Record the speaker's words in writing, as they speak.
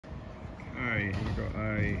Okay, we've got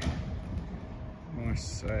a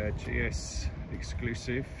nice GS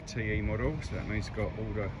exclusive TE model, so that means it's got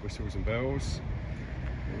all the whistles and bells,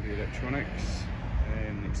 all the electronics,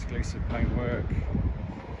 and exclusive paintwork.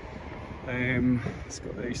 It's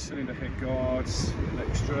got these cylinder head guards,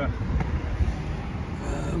 extra.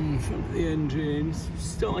 Front of the engine, it's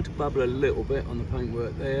starting to bubble a little bit on the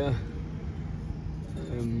paintwork there.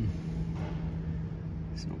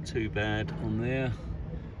 It's not too bad on there.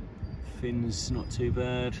 Fins not too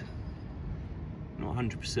bad. Not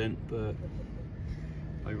 100%, but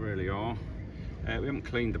they really are. We haven't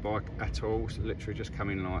cleaned the bike at all, so literally just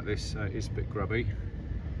come in like this, so it is a bit grubby.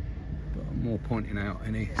 But I'm more pointing out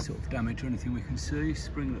any sort of damage or anything we can see.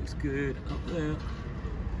 Spring looks good up there.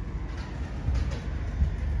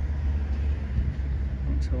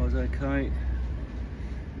 Tyres okay.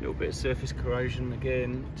 A little bit of surface corrosion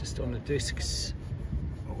again, just on the discs.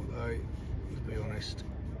 Although, to be honest,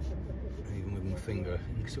 even with my finger,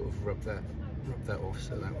 you can sort of rub that off,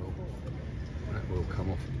 so that will come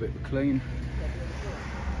off a bit of clean.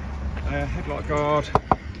 Headlight guard,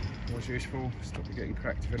 always useful. Stop you getting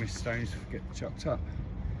cracked if any stones get chucked up.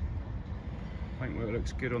 Paintwork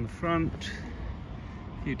looks good on the front.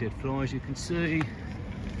 A few dead flies you can see.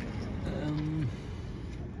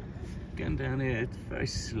 Again down here, it's a very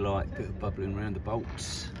slight bit of bubbling around the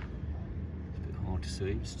bolts. It's a bit hard to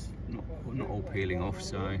see. It's not all peeling off,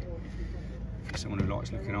 so if you're someone who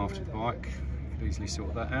likes looking after the bike, you could easily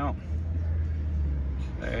sort that out.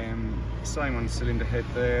 Same on the cylinder head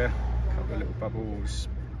there. A couple of little bubbles,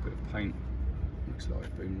 a bit of paint. Looks like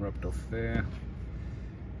it's been rubbed off there.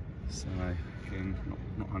 So again,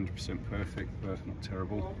 not 100% perfect, but not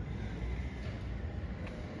terrible.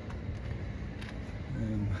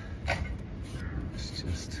 It's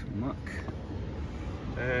just muck.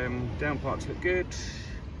 Down parts look good.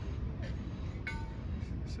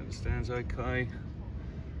 Center stands okay.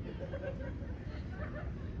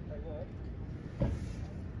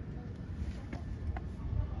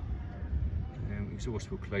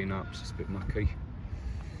 Exhaust will clean up, it's just a bit mucky.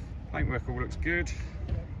 Paintwork all looks good.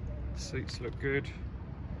 Seats look good.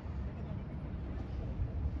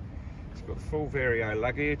 It's got full Vario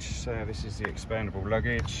luggage, so this is the expandable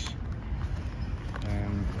luggage.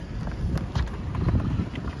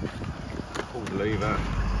 Pull the lever,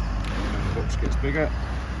 and the box gets bigger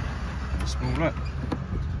and smaller.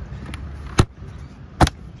 As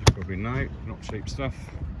you probably know, not cheap stuff.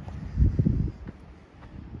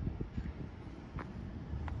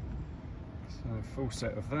 So full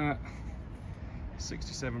set of that.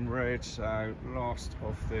 67 red, so last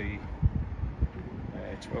of the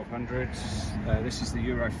 1200s. This is the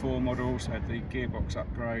Euro 4 model, so had the gearbox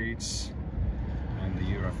upgrades and the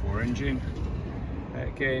Euro 4 engine.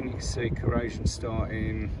 Again, you can see corrosion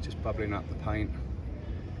starting, just bubbling up the paint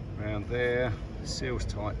around there. The seal's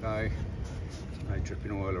tight though, no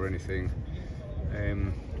dripping oil or anything.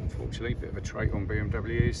 Unfortunately, a bit of a trait on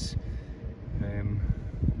BMWs.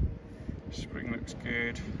 Spring looks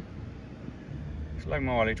good. It's a low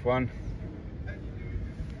mileage one.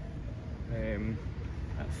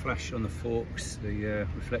 That flash on the forks, the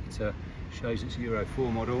reflector shows it's a Euro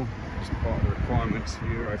 4 model. It's part of the requirements for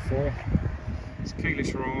Euro 4. It's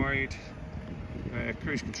keyless ride,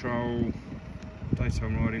 cruise control,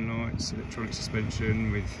 daytime riding lights, electronic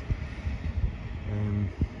suspension with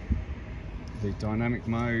the dynamic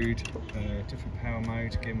mode, different power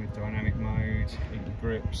modes, again with dynamic mode, heated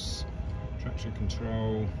grips, traction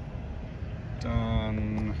control,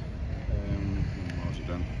 done. What else is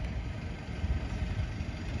done?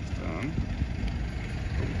 It's done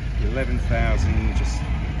 11,000,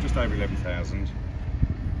 just over 11,000.